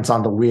the hands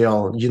on the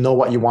wheel. You know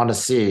what you want to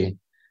see.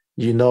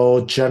 You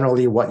know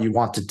generally what you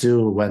want to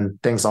do when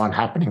things aren't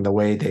happening the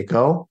way they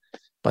go.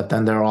 But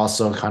then there are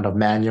also kind of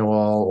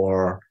manual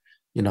or,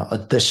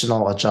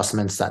 additional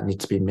adjustments that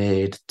need to be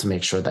made to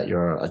make sure that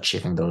you're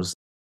achieving those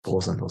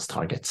goals and those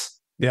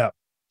targets. Yeah.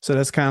 So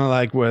that's kind of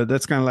like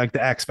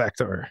the X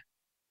factor.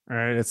 All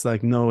right. It's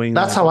like knowing.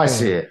 That's how I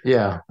see it.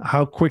 Yeah.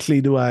 How quickly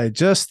do I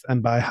adjust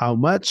and by how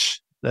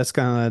much? That's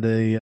kind of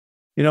the,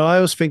 I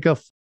always think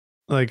of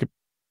like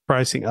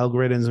pricing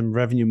algorithms and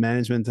revenue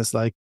management as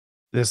like,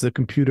 there's the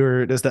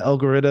computer, there's the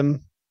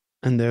algorithm,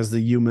 and there's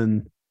the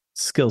human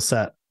skill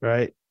set,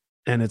 right?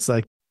 And it's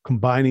like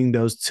combining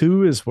those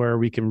two is where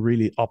we can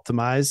really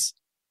optimize,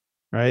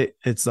 right?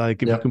 It's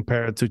like if you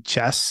compare it to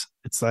chess,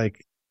 it's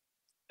like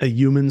a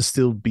human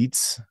still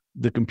beats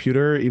the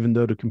computer, even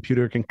though the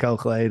computer can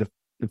calculate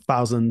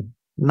 1,000.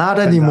 Not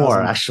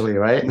anymore, actually,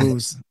 right?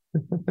 Moves.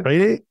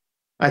 Really?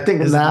 I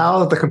think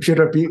now the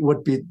computer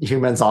would beat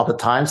humans all the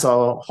time.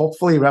 So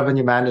hopefully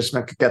revenue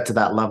management could get to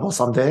that level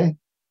someday.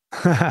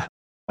 I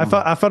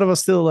thought it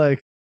was still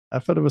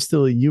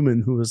a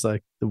human who was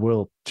like the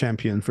world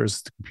champion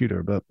versus the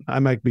computer, but I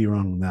might be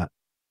wrong on that.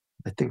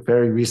 I think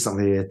very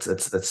recently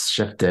it's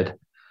shifted.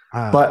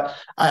 But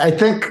I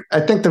think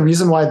the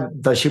reason why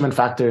the human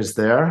factor is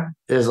there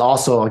is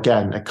also,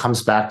 again, it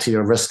comes back to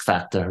your risk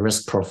factor,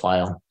 risk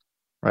profile,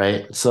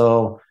 right?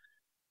 So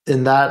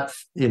in that,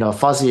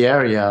 fuzzy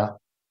area,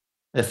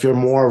 if you're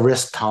more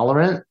risk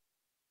tolerant,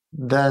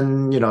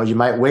 then, you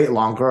might wait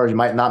longer or you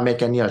might not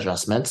make any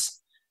adjustments.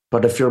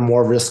 But if you're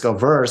more risk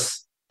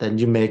averse, then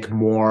you make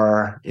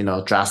more,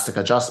 drastic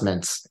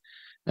adjustments.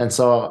 And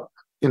so,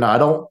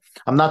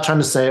 I'm not trying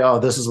to say, oh,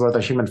 this is where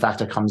the human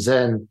factor comes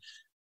in,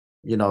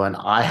 and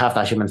I have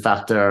that human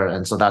factor.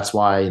 And so that's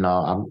why,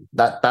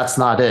 that's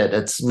not it.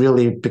 It's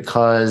really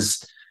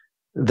because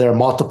there are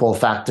multiple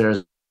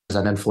factors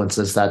and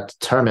influences that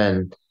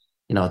determine,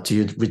 do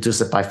you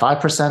reduce it by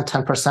 5%,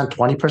 10%,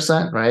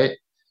 20%, right?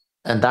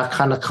 And that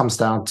kind of comes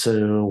down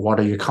to what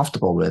are you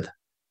comfortable with?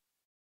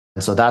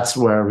 And so that's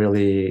where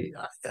really,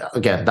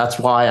 again, that's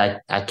why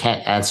I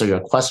can't answer your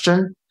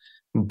question,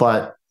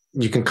 but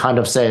you can kind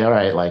of say, all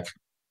right, like,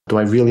 do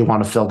I really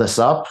want to fill this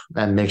up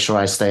and make sure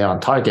I stay on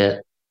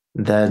target?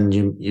 Then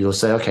you'll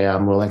say, okay,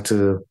 I'm willing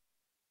to,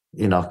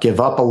 give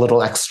up a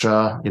little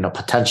extra,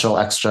 potential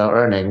extra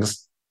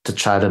earnings to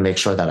try to make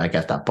sure that I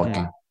get that booking.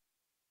 Yeah.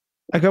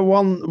 I got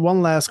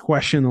one last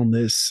question on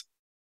this.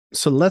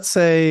 So let's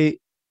say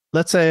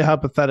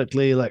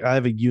hypothetically, like I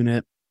have a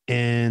unit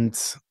and,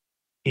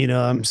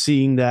 I'm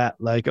seeing that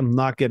like I'm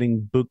not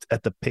getting booked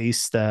at the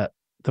pace that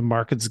the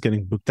market's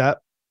getting booked at.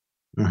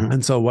 Mm-hmm.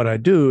 And so what I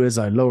do is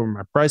I lower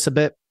my price a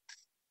bit,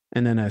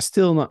 and then I'm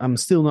still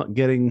not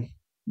getting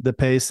the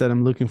pace that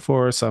I'm looking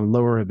for. So I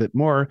lower a bit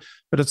more.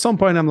 But at some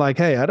point I'm like,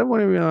 hey, I don't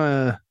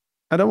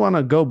want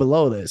to go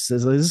below this.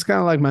 This is kind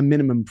of like my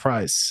minimum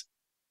price.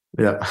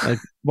 Yeah. Like,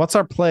 what's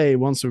our play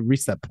once we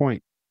reach that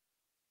point?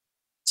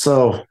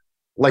 So,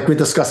 like we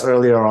discussed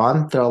earlier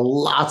on, there are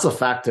lots of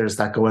factors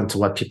that go into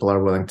what people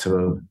are willing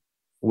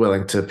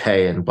to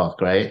pay and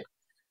book, right?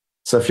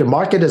 So if your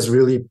market is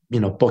really,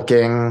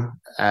 booking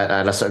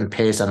at a certain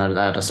pace and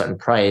at a certain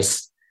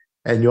price,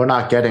 and you're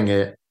not getting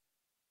it,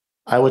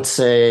 I would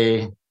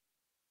say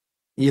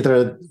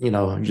either,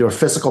 your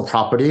physical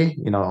property,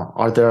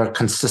 are there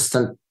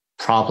consistent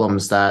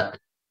problems that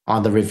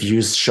on the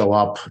reviews show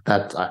up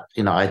that,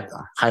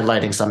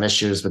 highlighting some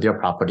issues with your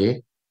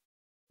property.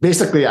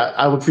 Basically,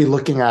 I would be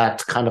looking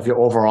at kind of your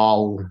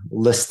overall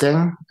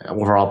listing,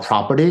 overall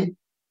property,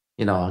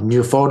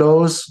 new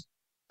photos.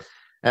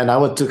 And I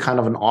would do kind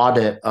of an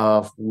audit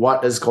of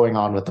what is going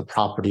on with the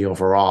property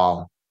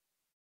overall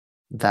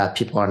that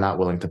people are not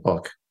willing to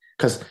book.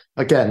 Because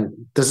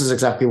again, this is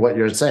exactly what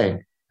you're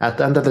saying. At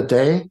the end of the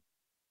day,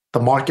 the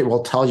market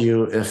will tell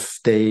you if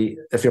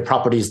your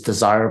property is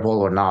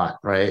desirable or not,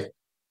 right?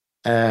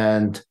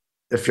 And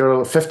if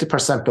you're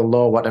 50%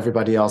 below what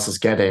everybody else is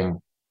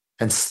getting,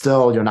 and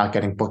still you're not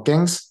getting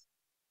bookings,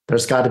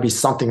 there's got to be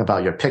something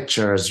about your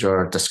pictures,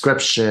 your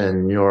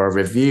description, your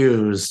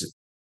reviews,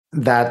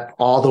 that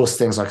all those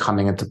things are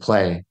coming into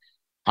play.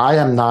 I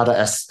am not a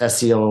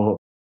SEO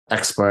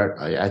expert.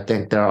 I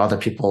think there are other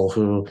people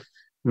who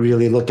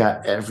really look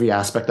at every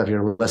aspect of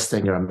your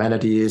listing, your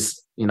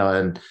amenities,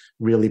 and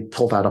really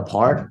pull that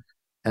apart.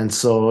 And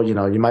so,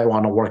 you might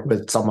want to work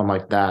with someone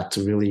like that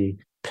to really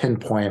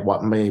pinpoint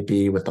what may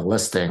be with the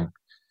listing.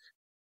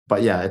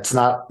 But yeah,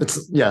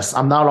 yes,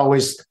 I'm not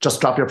always just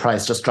drop your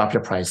price.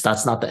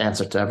 That's not the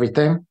answer to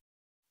everything,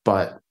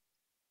 but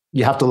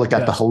you have to look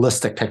at the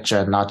holistic picture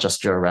and not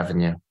just your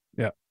revenue.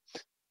 Yeah.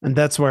 And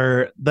that's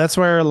where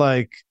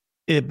like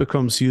it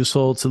becomes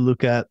useful to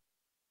look at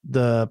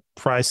the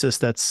prices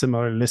that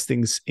similar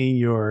listings in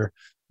your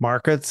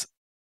market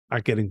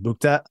are getting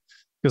booked at.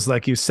 Because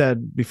like you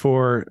said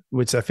before,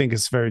 which I think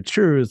is very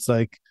true, it's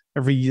like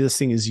every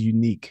listing is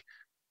unique.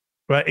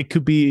 Right. It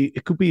could be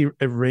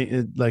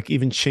like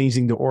even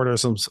changing the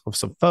orders of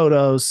some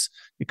photos.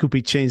 It could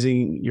be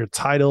changing your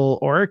title,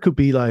 or it could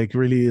be like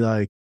really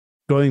like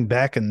going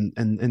back and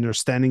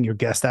understanding your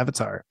guest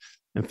avatar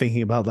and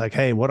thinking about like,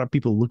 hey, what are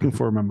people looking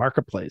for in my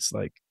marketplace?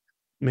 Like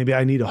maybe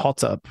I need a hot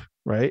tub,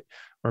 right?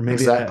 Or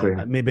maybe Exactly.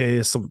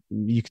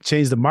 you can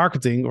change the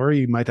marketing, or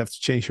you might have to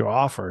change your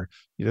offer.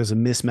 There's a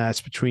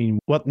mismatch between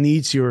what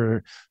needs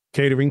you're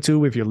catering to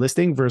with your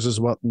listing versus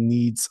what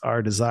needs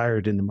are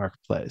desired in the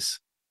marketplace.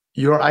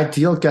 Your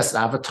ideal guest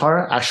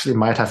avatar actually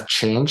might have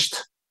changed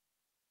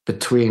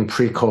between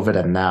pre-COVID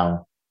and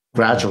now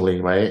gradually,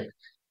 right?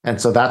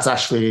 And so that's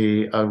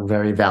actually a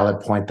very valid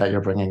point that you're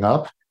bringing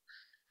up.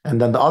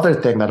 And then the other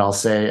thing that I'll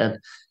say, and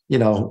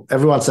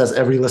everyone says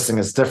every listing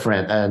is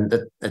different, and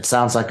it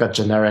sounds like a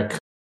generic,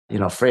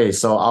 phrase.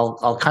 So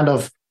I'll kind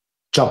of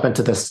jump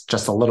into this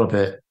just a little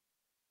bit.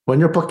 When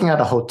you're booking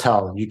at a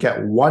hotel, you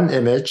get one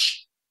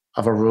image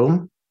of a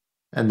room,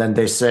 and then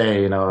they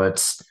say,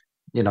 it's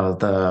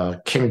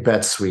the king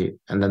bed suite,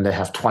 and then they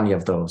have 20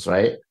 of those,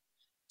 right?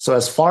 So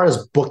as far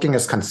as booking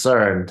is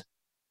concerned,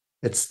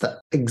 it's the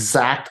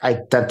exact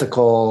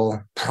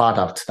identical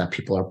product that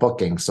people are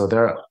booking. So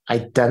they're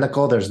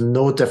identical. There's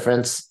no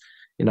difference.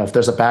 If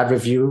there's a bad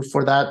review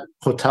for that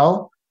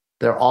hotel,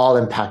 they're all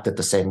impacted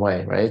the same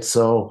way, right?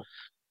 So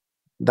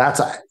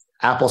that's an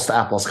apples to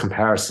apples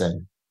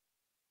comparison.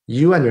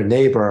 You and your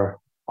neighbor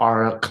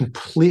are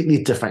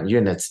completely different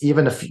units,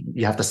 even if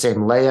you have the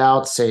same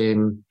layout,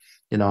 same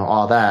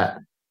all that.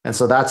 And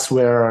so that's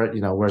where,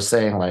 we're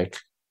saying like,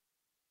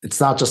 it's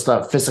not just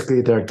that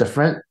physically they're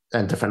different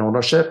and different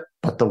ownership,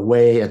 but the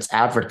way it's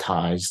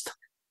advertised,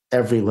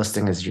 every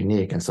listing is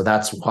unique. And so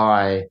that's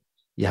why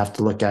you have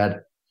to look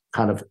at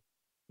kind of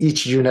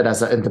each unit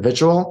as an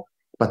individual,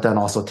 but then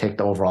also take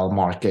the overall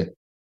market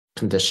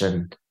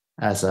condition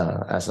as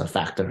a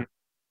factor.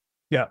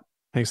 Yeah,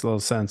 makes a lot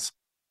of sense.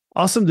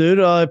 Awesome, dude.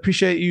 I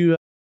appreciate you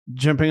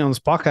jumping on this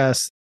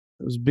podcast.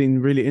 It's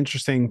been really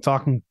interesting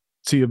talking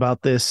to you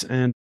about this,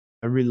 and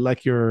I really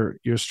like your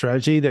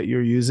strategy that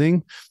you're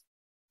using.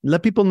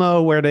 Let people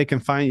know where they can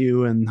find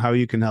you and how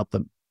you can help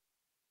them.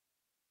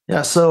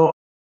 Yeah, so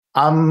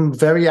I'm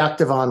very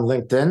active on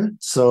LinkedIn.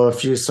 So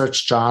if you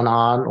search John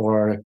On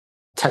or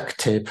Tech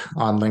Tape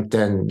on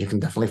LinkedIn, you can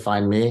definitely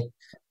find me.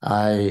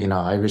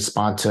 I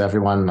respond to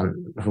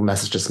everyone who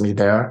messages me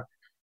there.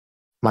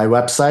 My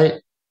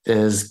website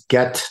is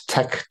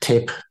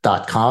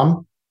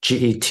gettechtape.com,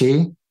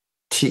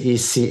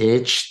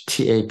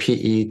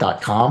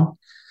 gettechtape.com.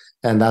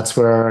 And that's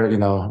where,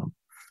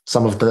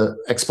 some of the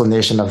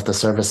explanation of the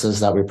services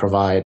that we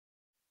provide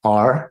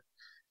are.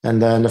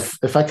 And then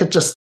if I could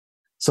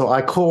so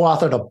I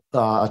co-authored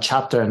a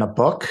chapter in a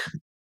book.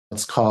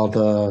 It's called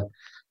the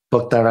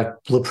Book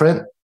Direct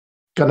Blueprint,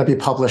 going to be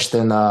published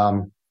in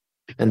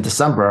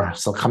December.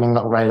 So coming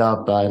right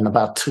up in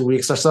about 2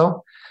 weeks or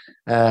so.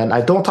 And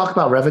I don't talk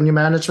about revenue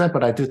management,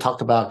 but I do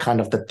talk about kind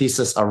of the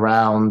thesis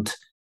around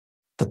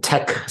the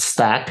tech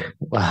stack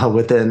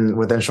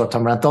within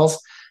short-term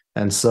rentals.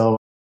 And so,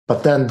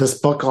 but then this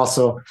book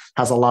also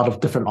has a lot of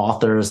different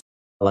authors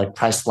like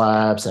Price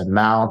Labs and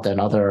Mount and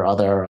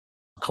other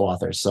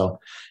co-authors. So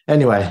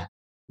anyway,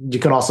 you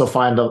can also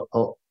find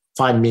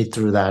me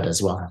through that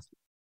as well.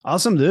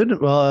 Awesome, dude.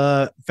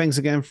 Well, thanks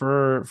again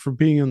for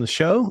being on the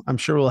show. I'm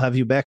sure we'll have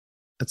you back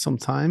at some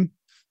time.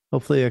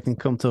 Hopefully I can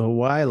come to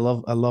Hawaii. I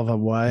love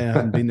Hawaii. I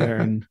haven't been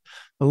there in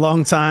a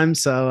long time.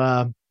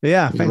 So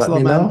yeah, thanks a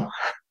lot, man.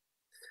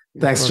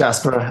 Thanks,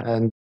 Jasper.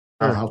 And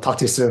I'll talk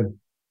to you soon.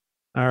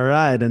 All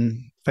right. And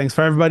thanks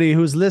for everybody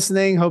who's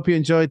listening. Hope you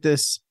enjoyed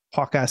this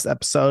podcast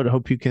episode. I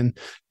hope you can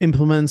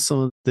implement some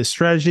of the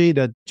strategy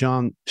that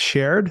John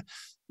shared.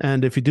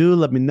 And if you do,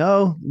 let me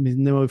know. Let me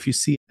know if you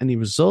see any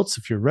results,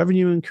 if your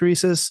revenue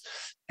increases.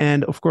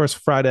 And of course,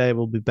 Friday,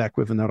 we'll be back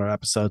with another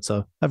episode.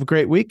 So have a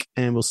great week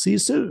and we'll see you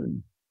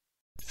soon.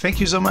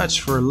 Thank you so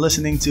much for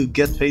listening to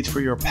Get Paid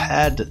for Your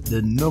Pad, the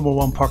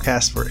 #1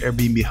 podcast for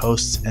Airbnb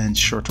hosts and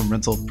short-term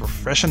rental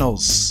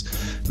professionals.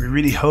 We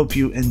really hope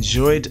you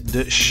enjoyed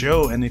the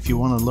show. And if you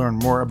want to learn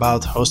more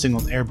about hosting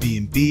on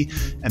Airbnb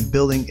and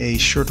building a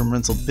short-term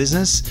rental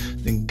business,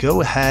 then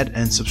go ahead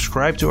and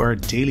subscribe to our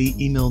daily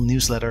email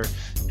newsletter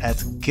at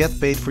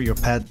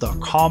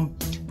getpaidforyourpad.com.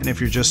 And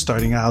if you're just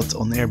starting out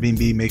on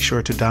Airbnb, make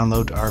sure to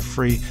download our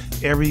free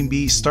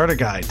Airbnb starter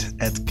guide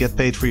at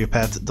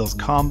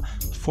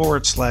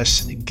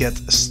getpaidforyourpad.com/get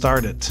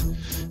started.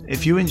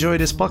 If you enjoy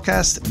this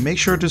podcast, make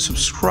sure to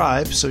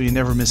subscribe so you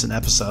never miss an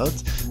episode.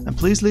 And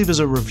please leave us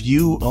a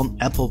review on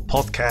Apple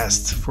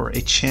Podcasts for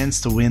a chance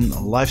to win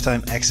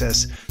lifetime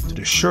access to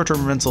the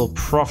Short-Term Rental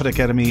Profit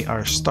Academy,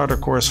 our starter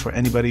course for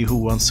anybody who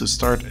wants to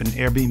start an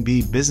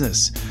Airbnb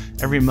business.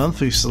 Every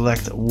month we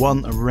select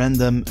one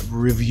random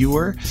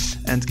reviewer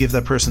and give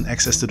that person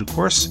access to the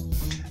course.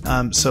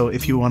 So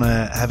if you want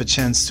to have a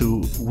chance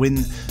to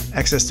win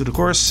access to the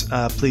course,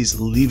 please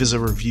leave us a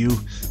review,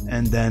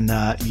 and then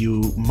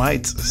you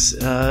might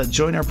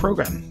join our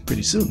program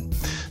pretty soon.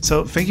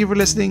 So thank you for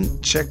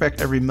listening. Check back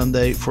every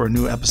Monday for a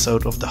new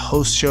episode of The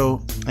Host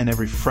Show, and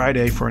every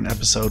Friday for an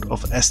episode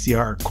of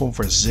SDR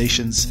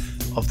Conversations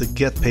of the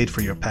Get Paid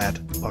for Your Pad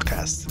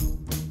podcast.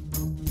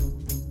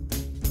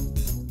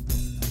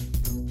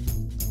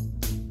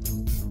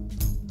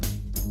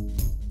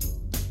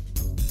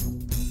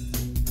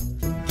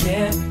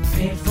 Get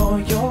paid for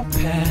your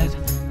pad.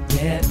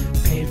 Get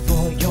paid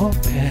for your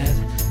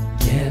pad.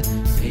 Get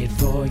paid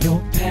for your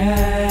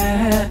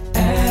pad.